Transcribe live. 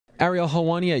Ariel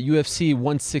Helwani at UFC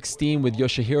 116 with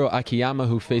Yoshihiro Akiyama,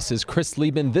 who faces Chris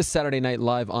Lieben this Saturday night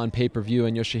live on pay-per-view.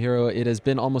 And Yoshihiro, it has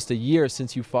been almost a year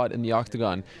since you fought in the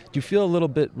octagon. Do you feel a little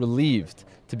bit relieved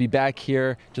to be back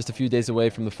here just a few days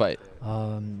away from the fight?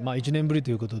 1年ぶり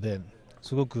ということで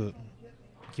すごく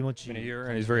気持ちいい。 Been a year,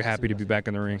 and he's very happy to be back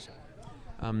in the ring.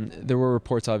 There were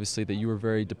reports, obviously, that you were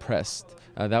very depressed.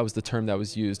 That was the term that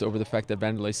was used over the fact that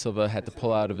Wanderlei Silva had to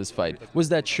pull out of his fight. Was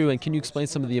that true? And can you explain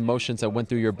some of the emotions that went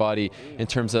through your body in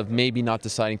terms of maybe not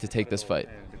deciding to take this fight?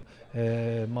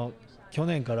 去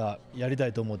年からやりた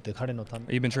いと思って彼のため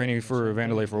He'd been training for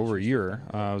Wanderlei for over a year.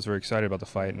 I was very excited about the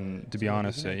fight, and to be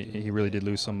honest, he really did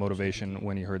lose some motivation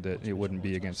when he heard that it wouldn't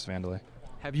be against Wanderlei.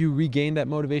 Have you regained that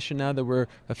motivation now that we're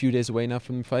a few days away now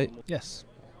from the fight? Yes.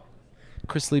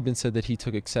 Chris Lieben said that he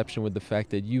took exception with the fact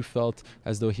that you felt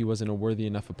as though he wasn't a worthy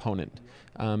enough opponent.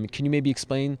 Can you maybe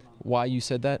explain why you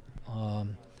said that?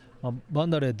 バン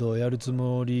ダレーとやるつ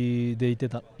もりでいて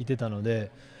たの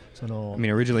で、 I mean,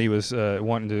 originally he was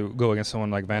wanting to go against someone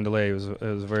like Wanderlei. It was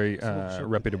a very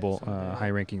reputable,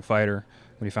 high-ranking fighter.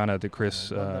 When he found out that Chris,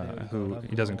 who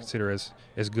he doesn't consider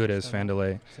as good as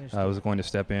Wanderlei, was going to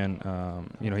step in,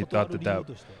 he thought that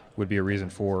would be a reason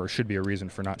for, or should be a reason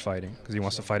for not fighting, because he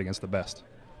wants to fight against the best.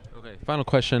 Okay. Final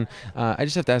question. I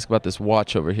just have to ask about this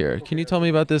watch over here. Can you tell me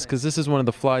about this? Because this is one of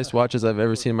the flyest watches I've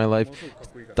ever seen in my life.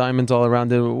 Diamonds all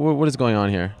around it. What is going on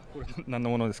here? 何の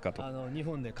ものですかと。日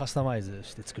本でカスタマイズ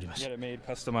して作りました。 Yeah, it made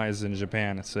customized in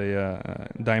Japan. It's a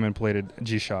diamond-plated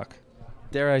G-Shock.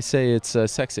 Dare I say it's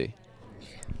sexy?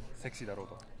 Sexy だろう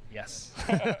と。 Yes.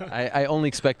 I only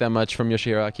expect that much from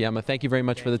Yoshihiro Akiyama. Thank you very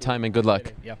much for the time and good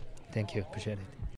luck. Yeah. Thank you. Appreciate it.